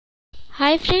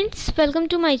Hi friends, welcome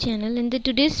to my channel. In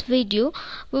today's video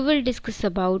we will discuss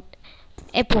about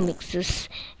Apomixis.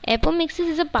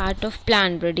 Apomixis is a part of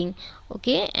plant breeding.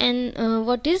 Okay, and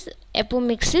what is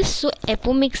Apomixis? So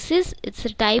Apomixis it's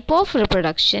a type of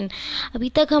reproduction. अभी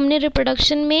तक हमने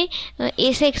reproduction में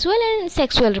asexual and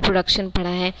sexual reproduction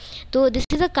पढ़ा है. तो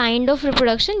this is a kind of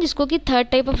reproduction जिसको कि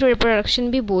third type of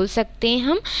reproduction भी बोल सकते हैं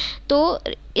हम. तो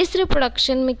इस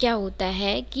reproduction में क्या होता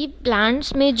है कि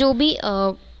plants में जो भी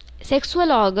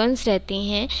सेक्सुअल ऑर्गन्स रहते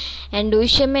हैं,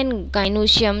 एंडोशियम एंड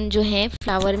गाइनोशियम जो हैं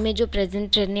फ्लावर में जो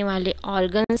प्रेजेंट रहने वाले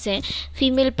ऑर्गन्स हैं,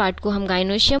 फीमेल पार्ट को हम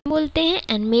गाइनोशियम बोलते हैं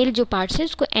एंड मेल जो पार्ट्स है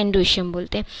उसको एंडोशियम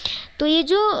बोलते हैं. तो ये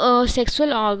जो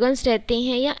सेक्सुअल ऑर्गन्स रहते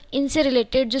हैं या इनसे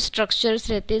रिलेटेड जो स्ट्रक्चर्स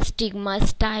रहते हैं, स्टिग्मा,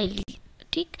 स्टाइल,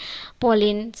 ठीक,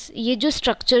 पॉलिन्स, ये जो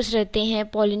स्ट्रक्चर्स रहते हैं,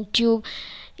 पॉलिन ट्यूब,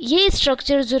 ये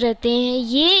स्ट्रक्चर्स जो रहते हैं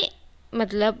ये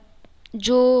मतलब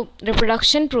जो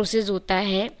रिप्रोडक्शन प्रोसेस होता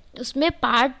है उसमें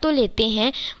पार्ट तो लेते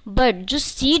हैं, बट जो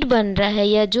सीड बन रहा है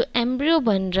या जो एम्ब्रियो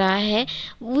बन रहा है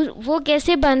वो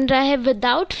कैसे बन रहा है?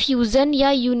 विदाउट फ्यूज़न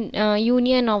या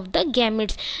यूनियन ऑफ द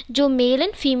गैमेट्स. जो मेल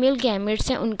एंड फीमेल गैमेट्स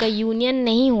हैं उनका यूनियन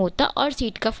नहीं होता और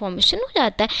सीड का फॉर्मेशन हो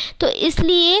जाता है. तो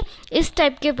इसलिए इस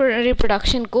टाइप के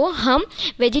रिप्रोडक्शन को हम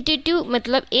वेजिटेटिव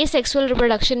मतलब एसेक्सुअल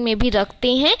रिप्रोडक्शन में भी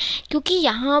रखते हैं, क्योंकि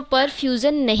यहाँ पर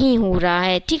फ्यूज़न नहीं हो रहा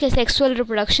है. ठीक है, सेक्सुअल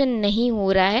रिप्रोडक्शन नहीं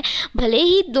हो रहा है. भले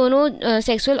ही दोनों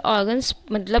सेक्सुअल ऑर्गन्स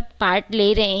मतलब पार्ट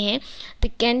ले रहे हैं, they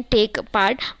can take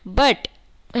part, but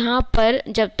यहाँ पर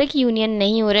जब तक यूनियन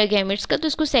नहीं हो रहा है गैमेट्स का तो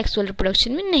इसको सेक्सुअल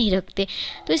रिप्रोडक्शन में नहीं रखते.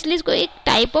 तो इसलिए इसको एक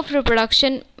टाइप ऑफ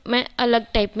रिप्रोडक्शन मैं अलग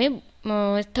टाइप में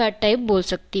थर्ड टाइप बोल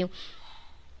सकती हूँ.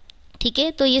 ठीक है,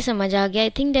 तो ये समझ आ गया आई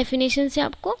थिंक डेफिनेशन से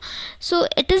आपको. So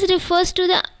it is refers to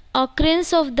the occurrence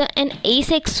of an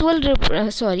asexual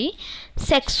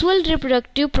sexual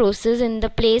reproductive process in the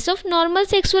place of normal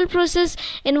sexual process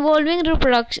involving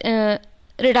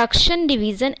reduction,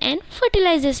 division and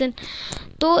fertilization.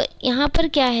 तो यहाँ पर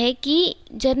क्या है कि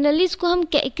जनरली इसको हम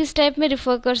किस टाइप में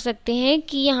रिफ़र कर सकते हैं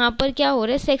कि यहाँ पर क्या हो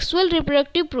रहा है, सेक्सुअल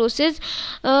रिप्रोडक्टिव प्रोसेस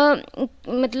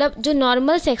मतलब जो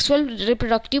नॉर्मल सेक्सुअल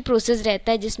रिप्रोडक्टिव प्रोसेस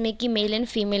रहता है जिसमें कि male and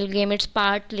female gametes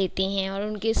part लेते हैं और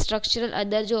उनके स्ट्रक्चरल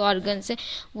अदर जो ऑर्गन्स हैं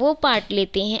वो पार्ट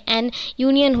लेते हैं एंड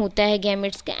यूनियन होता है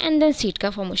गैमेट्स का एंड देन सीड का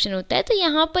फॉर्मेशन होता है. तो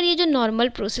यहाँ पर ये जो नॉर्मल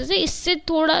प्रोसेस है इससे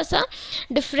थोड़ा सा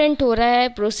डिफरेंट हो रहा है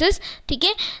प्रोसेस. ठीक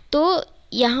है, तो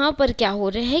यहाँ पर क्या हो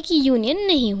रहा है कि यूनियन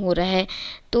नहीं हो रहा है.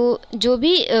 तो जो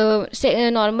भी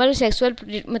नॉर्मल सेक्सुअल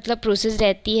मतलब प्रोसेस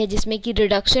रहती है जिसमें कि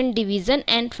रिडक्शन, डिवीज़न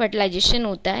एंड फर्टिलाइजेशन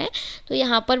होता है, तो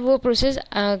यहाँ पर वो प्रोसेस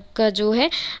का जो है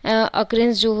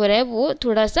अकरेंस जो हो रहा है वो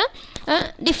थोड़ा सा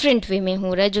डिफरेंट वे में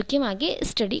हो रहा है, जो कि हम आगे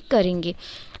स्टडी करेंगे.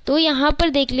 तो यहाँ पर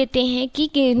देख लेते हैं कि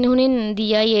इन्होंने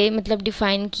दिया ये मतलब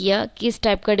डिफ़ाइन किया, किस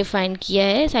टाइप का डिफ़ाइन किया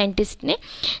है साइंटिस्ट ने.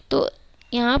 तो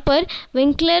यहाँ पर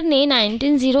विंकलर ने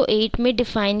 1908 में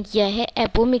डिफ़ाइन किया है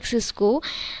एपोमिक्सिस को.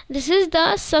 This is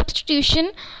the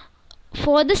substitution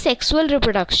for the sexual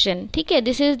reproduction. ठीक है,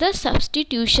 this is the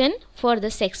substitution for the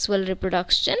sexual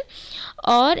reproduction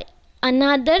और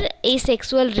अनदर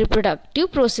एसेक्सुअल रिप्रोडक्टिव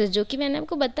प्रोसेस, जो कि मैंने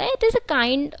आपको बताया it is a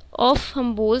kind of,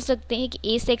 हम बोल सकते हैं कि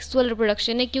एसेक्सुअल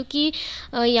रिप्रोडक्शन है, क्योंकि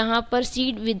यहाँ पर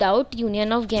seed without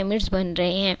union of gametes बन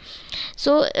रहे हैं.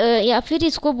 सो या फिर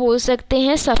इसको बोल सकते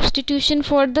हैं substitution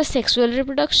for the sexual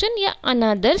reproduction या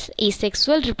another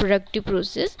asexual reproductive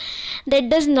process that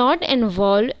does not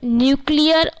involve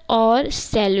nuclear और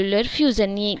सेलुलर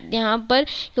फ्यूज़न. ये यहाँ पर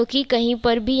क्योंकि कहीं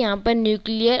पर भी यहाँ पर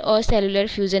न्यूक्लियर और सेलुलर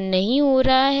फ्यूज़न नहीं हो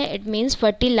रहा है, इट मीन्स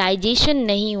फर्टिलाइजेशन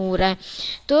नहीं हो रहा है.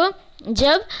 तो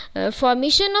जब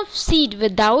formation of seed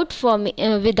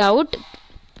without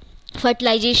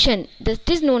fertilisation, that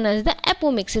is known as the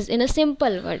apomixis in a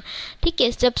simple word. ठीक है,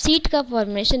 जब सीड का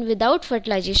फॉर्मेशन विदाउट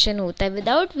फर्टिलाइजेशन होता है,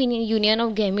 विदाउट यूनियन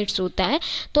ऑफ गैमेट्स होता है,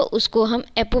 तो उसको हम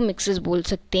एपोमिक्सिस बोल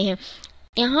सकते हैं.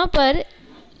 यहाँ पर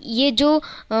ये जो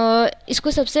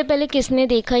इसको सबसे पहले किसने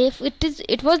देखा, ये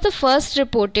it was the first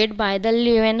reported by the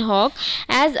Leeuwenhoek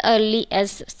as early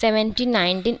as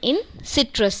 1719 in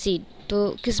citrus seed. तो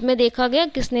किस में देखा गया,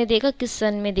 किसने देखा, किस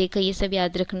सन में देखा, ये सब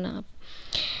याद रखना आप.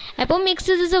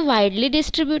 Apomixis is a widely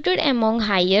distributed among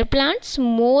higher plants.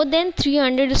 More than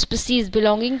 300 species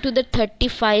belonging to the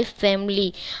 35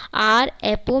 family are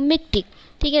apomictic.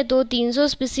 ठीक है, तो 300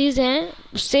 स्पीसीज़ हैं,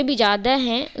 उससे भी ज़्यादा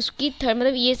हैं उसकी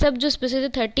मतलब ये सब जो स्पीसीज़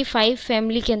 35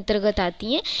 फैमिली के अंतर्गत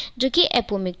आती हैं जो कि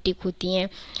एपोमिक्टिक होती हैं.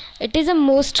 It is a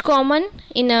most common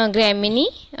in Gramineae,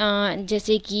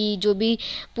 जैसे कि जो भी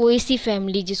पोएसी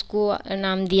फैमिली जिसको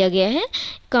नाम दिया गया है,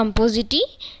 कंपोजिटी,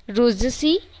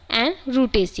 रोजेसी एंड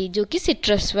रूटेसी, जो कि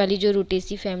सिट्रस वाली जो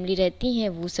रूटेसी फैमिली रहती हैं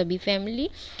वो सभी family.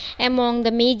 Among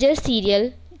the major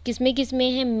serial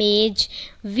किसमें है, मेज,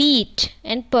 वीट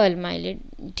एंड पर्ल माइलेट,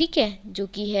 ठीक है, जो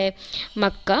कि है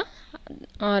मक्का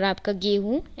और आपका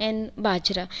गेहूं and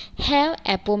bajra, have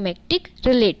apomictic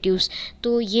relatives.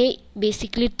 तो ये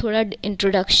बेसिकली थोड़ा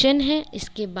इंट्रोडक्शन है।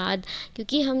 इसके बाद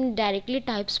क्योंकि हम डायरेक्टली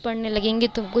टाइप्स पढ़ने लगेंगे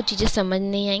तो हमको चीज़ें समझ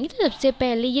नहीं आएंगी, तो सबसे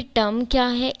पहले ये टर्म क्या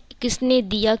है, किसने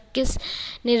दिया,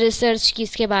 किसने रिसर्च की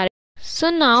इसके बारे में। So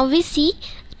now we C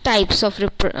types of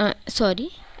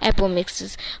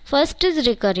apomixis. First is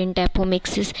recurrent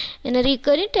apomixis. In a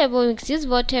recurrent apomixis,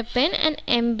 what happen? An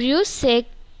embryo sac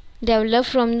develop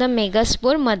from the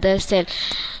megaspore mother cell.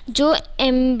 जो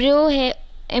एम्ब्रियो है,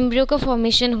 एम्ब्रियो का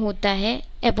फॉर्मेशन होता है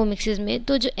एपोमिक्सिस में,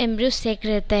 तो जो एम्ब्रियो सेक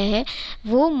रहता है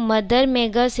वो mother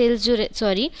mega sales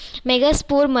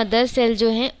megaspore mother cell जो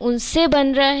हैं उनसे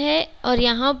बन रहा है। और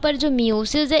यहाँ पर जो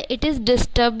मियोसिस है इट इज़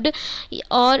डिस्टर्ब्ड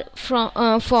और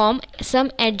फॉर्म सम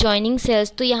एडजॉइनिंग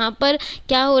सेल्स। तो यहाँ पर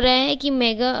क्या हो रहा है कि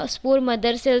मेगास्पोर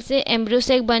मदर सेल से एम्ब्रियो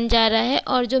सेक बन जा रहा है,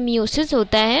 और जो मियोसिस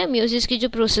होता है, मियोसिस की जो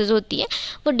प्रोसेस होती है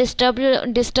वो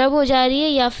डिस्टर्ब हो जा रही है,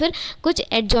 या फिर कुछ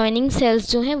एडजॉइनिंग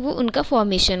सेल्स जो हैं वो उनका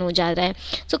फॉर्मेशन हो जा रहा है।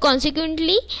 सो consequently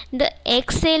the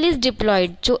egg cell is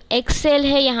diploid, जो एग सेल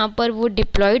है यहाँ पर वो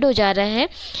डिप्लॉयड हो जा रहा है।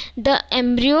 द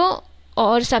एम्ब्रियो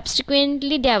और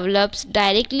subsequently develops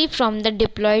directly from the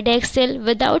diploid egg cell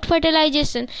without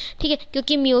fertilisation, ठीक है,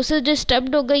 क्योंकि मियोसिस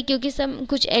डिस्टर्ब्ड हो गई, क्योंकि सब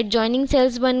कुछ एडजॉइनिंग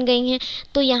सेल्स बन गई हैं।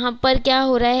 तो यहाँ पर क्या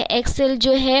हो रहा है, एग सेल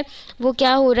जो है वो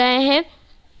क्या हो रहा है,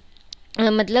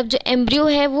 मतलब जो एम्ब्रियो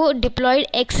है वो डिप्लॉयड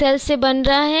एग सेल से बन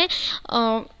रहा है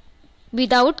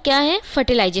विदाउट क्या है,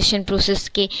 फर्टिलाइजेशन प्रोसेस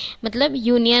के, मतलब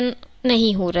यूनियन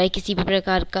नहीं हो रहा है किसी भी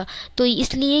प्रकार का। तो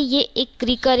इसलिए ये एक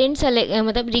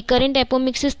रिकरेंट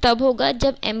एपोमिक्सिस तब होगा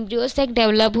जब एम्ब्रियो सेक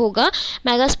डेवलप होगा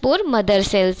मेगास्पोर मदर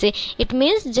सेल से। इट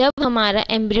मीन्स जब हमारा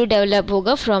एम्ब्रियो डेवलप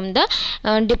होगा from the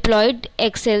diploid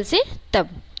egg cell से तब,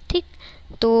 ठीक।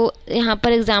 तो यहाँ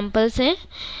पर एग्जांपल्स हैं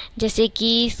जैसे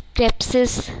कि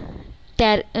स्क्रेप्सिस,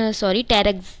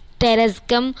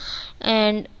 टेरेस्कम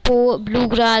एंड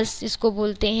ब्लूग्रास इसको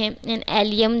बोलते हैं, एंड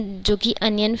एलियम जो कि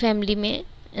अनियन फैमिली में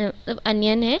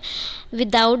अनियन है,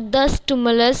 without the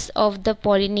stimulus of the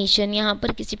pollination, यहाँ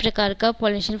पर किसी प्रकार का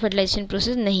पॉलिनेशन फर्टिलाइजेशन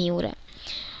प्रोसेस नहीं हो रहा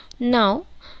है। नाउ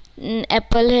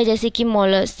एप्पल है जैसे कि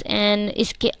मॉलस, एंड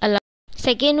इसके अलावा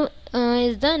second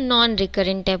is the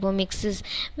non-recurrent apomixis.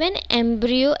 When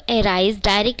embryo arise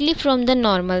directly from the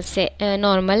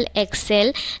normal egg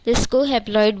cell, जिसको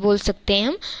हैप्लॉइड बोल सकते हैं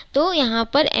हम। तो यहाँ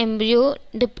पर एम्ब्रियो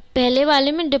पहले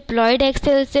वाले में डिप्लॉयड एग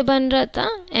सेल से बन रहा था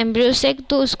एम्ब्रियो सेक,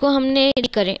 तो उसको हमने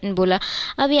रिकरेंट बोला।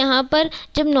 अब यहाँ पर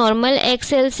जब नॉर्मल एग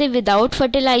सेल से विदाउट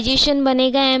फर्टिलाइजेशन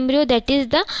बनेगा embryo, that is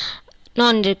the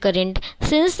non-recurrent.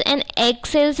 Since an egg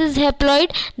cells is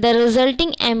haploid, the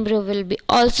resulting embryo will be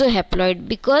also haploid,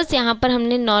 because यहाँ पर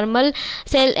हमने नॉर्मल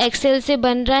सेल egg cell से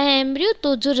बन रहा है एम्ब्रियो,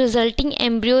 तो जो रिजल्टिंग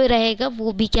एम्ब्रियो रहेगा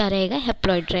वो भी क्या रहेगा,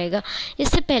 हैप्लॉइड रहेगा।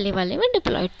 इससे पहले वाले में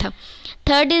डिप्लॉइड था।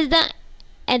 थर्ड इज द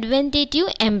एडवेंटेटिव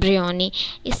एम्ब्रियोनी,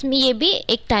 इसमें ये भी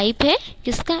एक टाइप है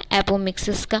किसका,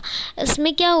 एपोमिक्सिस का।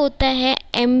 इसमें क्या होता है,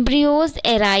 embryos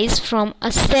arise from a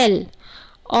cell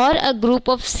और a group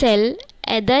of cell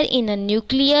either in a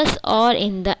nucleus or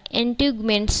in the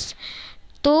integuments।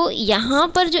 तो यहाँ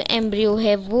पर जो एम्ब्रियो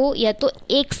है वो या तो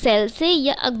एक सेल से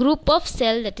या a group of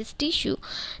cell that is tissue,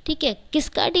 ठीक है।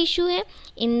 किसका टिश्यू है,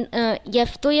 या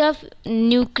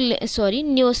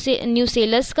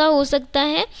न्यूसेलस का हो सकता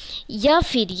है, या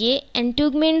फिर ये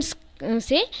इंटीग्यूमेंट्स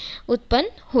से उत्पन्न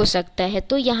हो सकता है।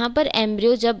 तो यहाँ पर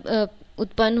एम्ब्रियो जब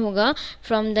उत्पन्न होगा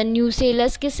फ्रॉम द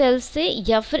न्यूसेलस के सेल्स से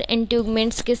या फिर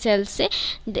इंटीग्यूमेंट्स के सेल्स से,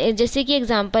 जैसे कि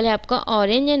एग्जांपल है आपका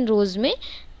ऑरेंज एंड रोज में।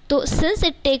 तो since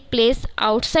it take place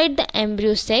outside the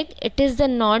embryo sac, it is the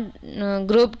not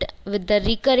grouped with the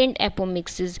recurrent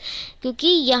apomixis, क्योंकि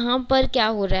यहाँ पर क्या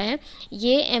हो रहा है,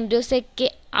 ये एम्ब्रियो सेक के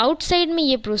आउटसाइड में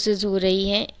ये प्रोसेस हो रही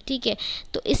है, ठीक है।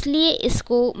 तो इसलिए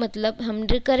इसको मतलब हम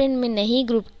रिकरेंट में नहीं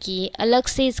ग्रुप किए, अलग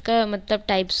से इसका मतलब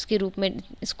टाइप्स के रूप में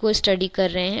इसको स्टडी कर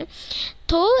रहे हैं।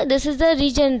 तो this is the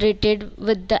regenerated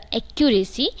with the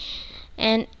accuracy,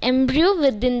 and embryo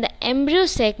within the embryo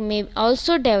sac may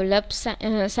also develop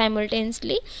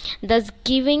simultaneously, thus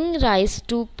giving rise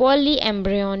to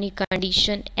polyembryonic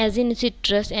condition as in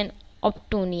citrus and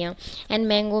optonia and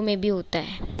mango में भी होता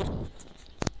है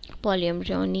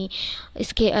polyembryony.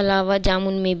 इसके अलावा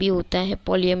जामुन में भी होता है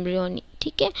पॉलीएम्ब्रियोनी,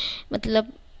 ठीक है।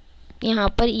 मतलब यहाँ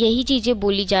पर यही चीज़ें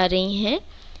बोली जा रही हैं।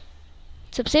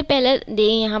 सबसे पहला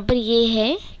यहाँ पर ये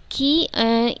है कि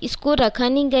इसको रखा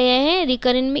नहीं गया है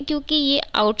रिकरेंट में, क्योंकि ये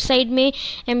आउटसाइड में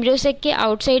एम्ब्रियो सेक के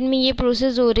आउटसाइड में ये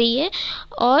प्रोसेस हो रही है,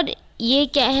 और ये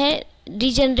क्या है,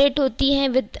 डिजनरेट होती है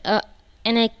विद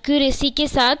एक्यूरेसी के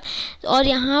साथ, और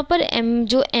यहाँ पर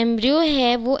जो एम्ब्रियो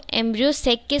है वो एम्ब्रियो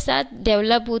सेक के साथ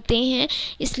डेवलप होते हैं,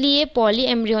 इसलिए पॉली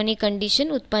एम्ब्रियोनिक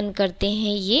कंडीशन उत्पन्न करते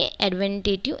हैं ये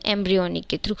एडवेंटेटिव एम्ब्रियोनिक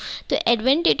के थ्रू। तो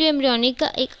एडवेंटेटिव एम्ब्रियोनिक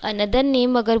का एक अनदर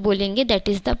नेम अगर बोलेंगे that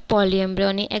is the poly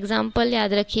embryonic. Example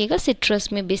याद रखिएगा,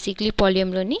 सिट्रस में बेसिकली पॉली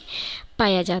एम्ब्रियोनिक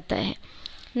पाया जाता है।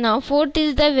 Now fourth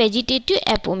is the vegetative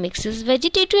apomixis.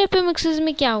 Vegetative apomixis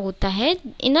में क्या होता है,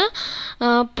 इन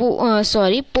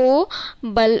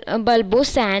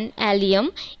बल्बोसैन एलियम,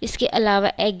 इसके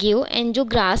अलावा एगियो एंड जो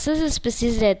ग्रासेस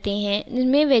स्पीसीज रहते हैं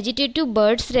इनमें वेजिटेटिव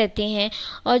बर्ड्स रहते हैं,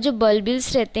 और जो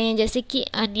बल्बिल्स रहते हैं, जैसे कि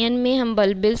अनियन में हम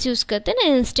बल्बिल्स यूज़ करते हैं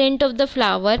ना, instant of the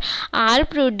flower are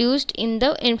produced in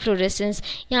the inflorescence.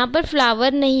 यहाँ पर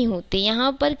फ्लावर नहीं होते,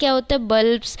 यहाँ पर क्या होता है,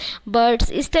 बल्ब्स,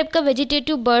 बर्ड्स, इस टाइप का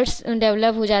वेजिटेटिव बर्ड्स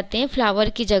डेवलप हो जाते हैं फ्लावर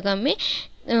की जगह में।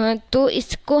 तो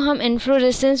इसको हम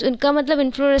इन्फ्लोरेसेंस, उनका मतलब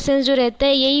इन्फ्लोरेसेंस जो रहता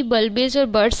है यही बल्बिल्स और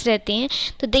बर्ड्स रहते हैं,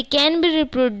 तो they can be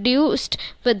reproduced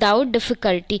without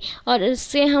difficulty, और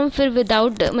इससे हम फिर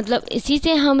विदाउट मतलब इसी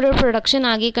से हम रिप्रोडक्शन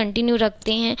आगे कंटिन्यू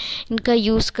रखते हैं इनका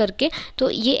यूज़ करके। तो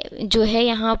ये जो है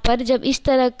यहाँ पर जब इस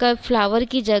तरह का फ्लावर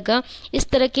की जगह इस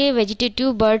तरह के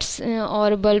वेजिटेटिव बर्ड्स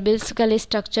और बल्बिल्स का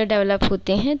स्ट्रक्चर डेवलप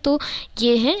होते हैं, तो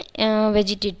ये है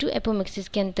वेजिटेटिव एपोमिक्सिस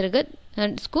के अंतर्गत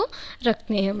इसको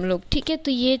रखते हैं हम लोग। ठीक है,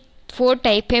 तो ये 4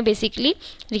 टाइप है basically,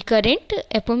 recurrent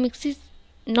apomixis,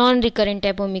 non recurrent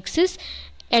apomixis,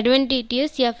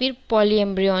 एडवेंटेटियस या फिर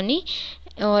पॉलीएम्ब्रियोनी,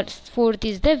 और 4th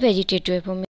is the vegetative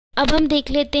apomixis. अब हम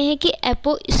देख लेते हैं कि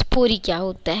एपोस्पोरी क्या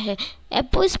होता है।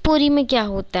 एपोस्पोरी में क्या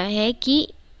होता है कि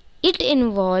it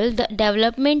involves the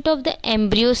development of the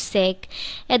embryo sac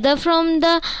either from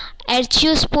the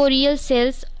archiosporial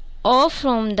cells or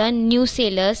from the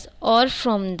nucellus or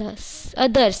from the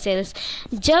other cells।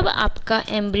 जब आपका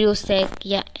एम्ब्रियो सैक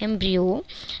या एम्ब्रियो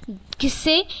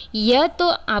किससे, या तो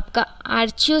आपका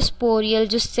आर्चियोस्पोरियल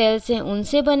जो सेल्स हैं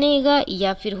उनसे बनेगा,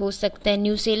 या फिर हो सकता है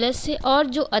न्यूसेलस से, और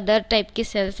जो अदर टाइप के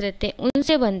सेल्स रहते हैं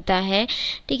उनसे बनता है।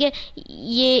 ठीक है,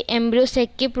 ये एम्ब्रियो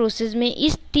सैक के प्रोसेस में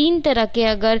इस 3 तरह के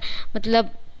अगर मतलब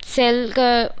सेल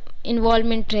का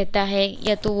इन्वॉल्वमेंट रहता है,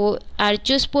 या तो वो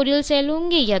आर्चियोस्पोरियल सेल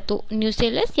होंगे, या तो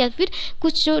न्यूसेलस, या फिर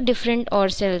कुछ जो डिफरेंट और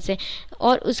सेल्स हैं,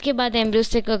 और उसके बाद एम्ब्रियो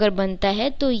सैक अगर बनता है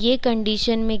तो ये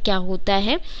कंडीशन में क्या होता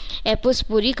है,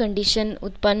 एपोस्पोरी कंडीशन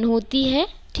उत्पन्न होती है।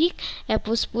 ठीक,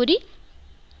 apospory,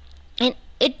 and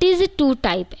it is 2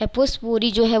 type. Apospory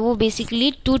जो है वो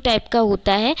बेसिकली 2 टाइप का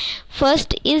होता है।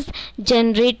 फर्स्ट इज़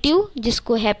जनरेटिव,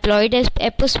 जिसको हैप्लॉइड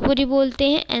एपोस्पोरी बोलते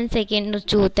हैं, एंड सेकेंड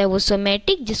जो होता है वो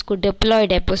सोमेटिक, जिसको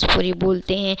डिप्लॉइड एपोस्पोरी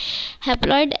बोलते हैं।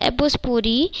 हैप्लॉइड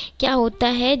एपोस्पोरी क्या होता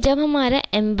है, जब हमारा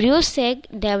एम्ब्रियो सैक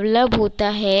डेवलप होता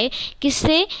है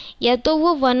किससे, या तो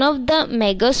वो वन ऑफ द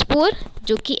मेगास्पोर,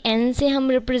 जो कि एन से हम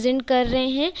रिप्रेजेंट कर रहे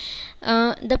हैं,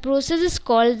 the process is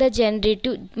called the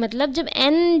generative, मतलब जब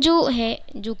एन जो है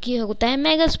जो कि होता है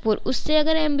मेगास्पोर, उससे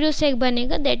अगर एम्ब्रियो सैक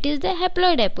बनेगा that is the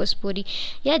haploid apospory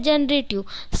या generative.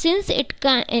 Since it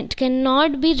can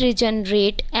not be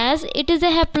regenerate as it is a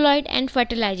haploid and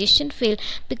fertilisation fail,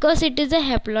 because it is a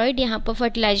haploid, यहाँ पर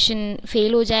फर्टिलाइजेशन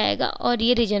फेल हो जाएगा और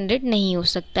ये रिजनरेट नहीं हो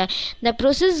सकता है। The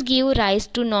process give rise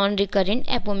to non recurrent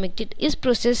apomictic, इस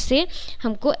प्रोसेस से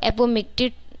हमको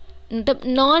एपोमिक्टिक मतलब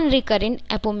नॉन रिकरेंट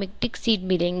एपोमिक्टिक सीड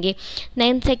मिलेंगे।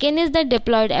 Then second is the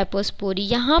diploid apospory,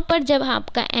 यहाँ पर जब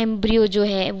आपका एम्ब्रियो जो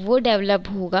है वो डेवलप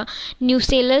होगा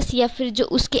न्यूसेलस या फिर जो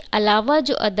उसके अलावा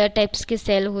जो अदर टाइप्स के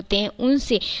सेल होते हैं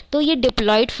उनसे, तो ये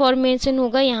डिप्लॉयड फॉर्मेशन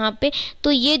होगा यहाँ पे।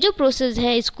 तो ये जो प्रोसेस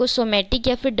है इसको सोमेटिक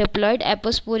या फिर डिप्लॉयड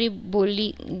एपोस्पोरी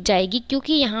बोली जाएगी,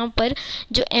 क्योंकि यहाँ पर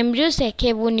जो एम्ब्रियो सैक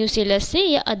है वो न्यूसेलस से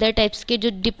या अदर टाइप्स के जो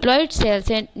डिप्लॉयड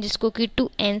सेल्स हैं जिसको कि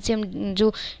 2n से हम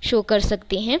जो शो कर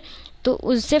सकते हैं, तो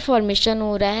उससे फॉर्मेशन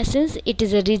हो रहा है। Since it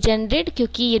is a regenerate,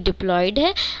 क्योंकि ये डिप्लॉयड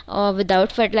है और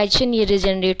विदाउट फर्टिलाइजेशन ये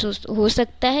रिजनरेट हो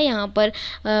सकता है। यहाँ पर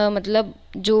मतलब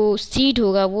जो सीड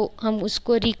होगा वो हम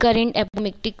उसको रिकरेंट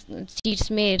एपोमिक्टिक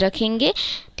सीड्स में रखेंगे।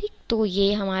 ठीक, तो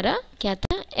ये हमारा क्या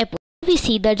था, we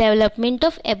see the development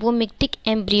of apomictic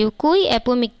embryo. कोई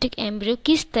एपोमिक्टिक एम्ब्रियो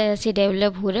किस तरह से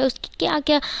डेवलप हो रहा है, उसकी क्या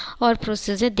क्या और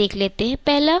प्रोसेस है देख लेते हैं।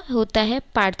 पहला होता है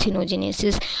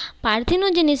पार्थेनोजेनेसिस।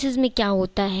 पार्थेनोजेनेसिस में क्या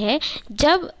होता है,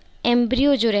 जब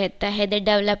एम्ब्रियो जो रहता है, the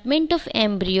development of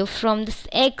embryo from the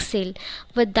egg cell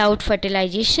without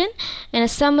fertilisation, and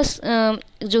some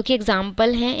जो कि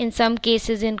एग्जाम्पल हैं इन some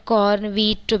cases in corn,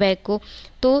 wheat, tobacco.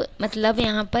 तो मतलब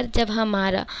यहाँ पर जब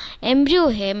हमारा एम्ब्रियो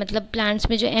है, मतलब प्लांट्स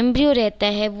में जो एम्ब्रियो रहता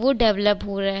है वो डेवलप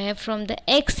हो रहा है फ्रॉम द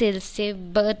एग सेल्स से,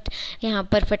 बट यहाँ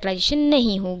पर फर्टिलाइजेशन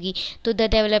नहीं होगी। तो the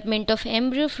development of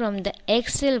embryo from the egg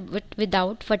cell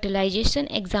without fertilisation,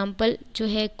 example जो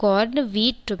है corn,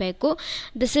 wheat, tobacco.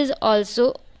 This is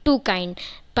also 2 kind.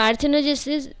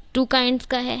 Parthenogenesis two kinds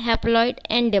का है, हैप्लॉइड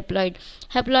एंड डिप्लॉइड।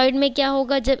 हैप्लॉइड में क्या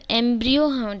होगा, जब एम्ब्रियो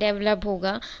डेवलप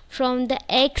होगा from the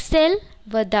egg cell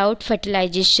without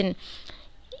fertilisation,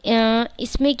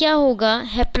 इसमें क्या होगा,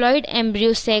 हैप्लॉइड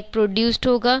एम्ब्रियो सैक प्रोड्यूस्ड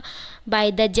होगा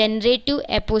बाय द जनरेटिव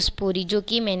एपोस्पोरी, जो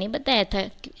कि मैंने बताया था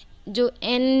जो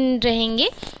एन रहेंगे,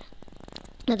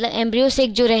 मतलब एम्ब्रियो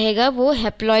सैक जो रहेगा वो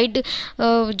हैप्लॉइड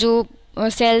जो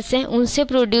सेल्स हैं उनसे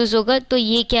प्रोड्यूस होगा। तो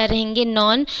ये क्या रहेंगे,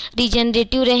 नॉन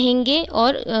रिजेनरेटिव रहेंगे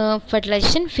और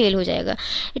फर्टिलाइजेशन फेल हो जाएगा।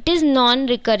 It is non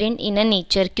recurrent in a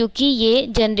nature, क्योंकि ये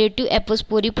जनरेटिव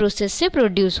एपोस्पोरी प्रोसेस से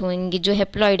प्रोड्यूस होंगे जो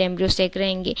हैप्लॉइड एम्ब्रियो सैक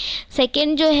रहेंगे।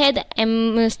 सेकेंड जो है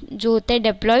जो होता है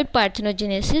डिप्लॉइड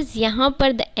पार्थेनोजेनेसिस, यहाँ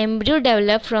पर the embryo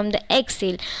develop from the egg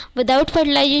cell without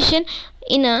fertilisation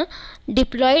in a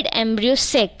diploid embryo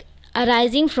sac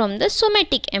arising from the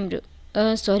somatic embryo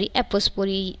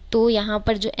apospory. तो यहाँ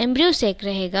पर जो एम्ब्रियो सैक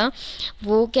रहेगा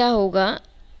वो क्या होगा,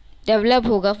 डेवलप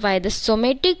होगा by the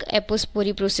somatic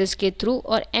apospory process के थ्रू,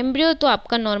 और एम्ब्रियो तो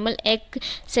आपका नॉर्मल एग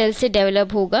सेल से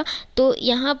डेवलप होगा। तो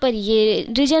यहाँ पर ये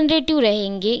रिजनरेटिव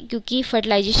रहेंगे क्योंकि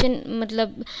फर्टिलाइजेशन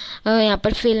मतलब यहाँ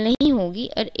पर फेल नहीं होगी,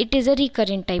 और it is a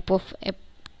recurrent type of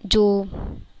जो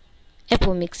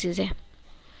एपोमिक्सिस है।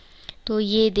 तो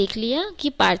ये देख लिया कि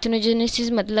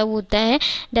पार्थेनोजेनेसिस मतलब होता है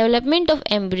डेवलपमेंट ऑफ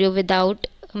एम्ब्रियो विदाउट,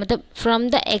 मतलब from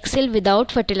the egg cell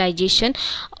without fertilisation.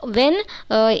 When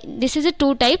this is a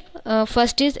to type,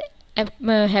 first is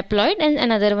haploid and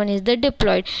another one is the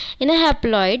diploid. In a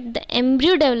haploid, the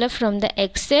embryo develop from the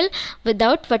egg cell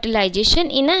without fertilization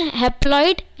in a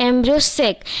haploid embryo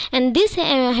sac, and this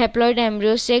haploid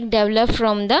embryo sac develop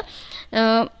from the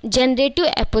generative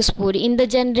apospory. In the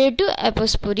generative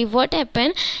apospory, what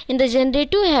happen, in the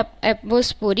generative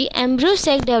apospory, embryo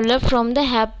sac develop from the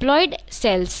haploid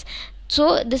cells. So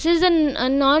this is a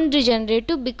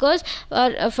non-regenerative because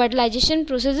fertilization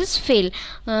process is fail.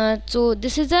 So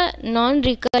this is a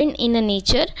non-recurrent in a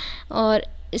nature, और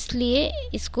इसलिए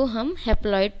इसको हम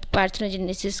haploid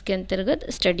parthenogenesis के अंतर्गत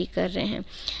study कर रहे हैं।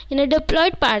 इन अ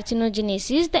diploid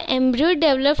parthenogenesis the embryo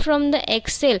develop from the egg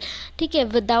cell, ठीक है,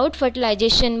 without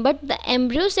fertilisation, but the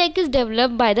embryo sac is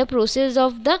developed by the process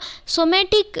of the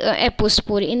somatic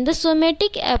apospory. In the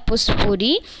somatic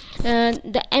apospory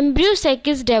the embryo sac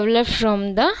is developed from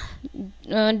the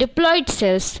diploid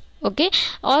cells, okay,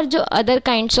 और जो other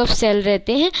kinds of cell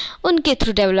रहते हैं उनके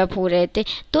through develop हो रहे थे।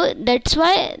 तो that's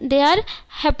why they are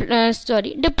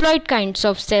diploid kinds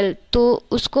of cell. तो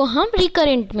उसको हम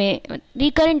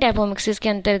रिकरेंट एपोमिक्सिस के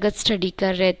अंतर्गत स्टडी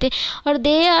कर रहे थे, और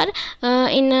they are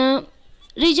in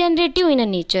regenerative in a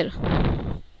nature.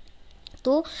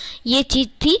 तो ये चीज़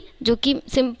थी जो कि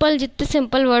सिंपल, जितने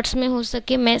सिंपल वर्ड्स में हो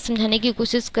सके मैं समझाने की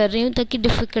कोशिश कर रही हूँ, ताकि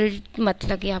डिफ़िकल्ट मत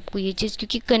लगे आपको ये चीज़,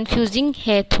 क्योंकि कंफ्यूजिंग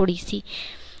है थोड़ी सी,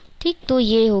 ठीक। तो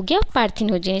ये हो गया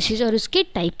पार्थेनोजेनेसिस और उसके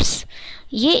टाइप्स।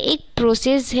 ये एक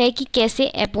प्रोसेस है कि कैसे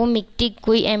एपोमिक्टिक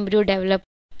कोई एम्ब्रियो डेवलप।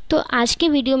 तो आज के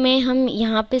वीडियो में हम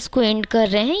यहाँ पे इसको एंड कर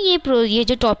रहे हैं। ये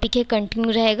जो टॉपिक है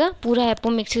कंटिन्यू रहेगा, पूरा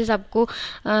एपोमिक्सिस आपको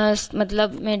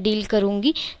मतलब मैं डील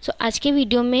करूँगी। सो आज के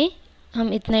वीडियो में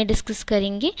हम इतना ही डिस्कस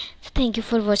करेंगे। Thank you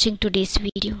for watching today's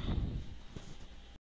video.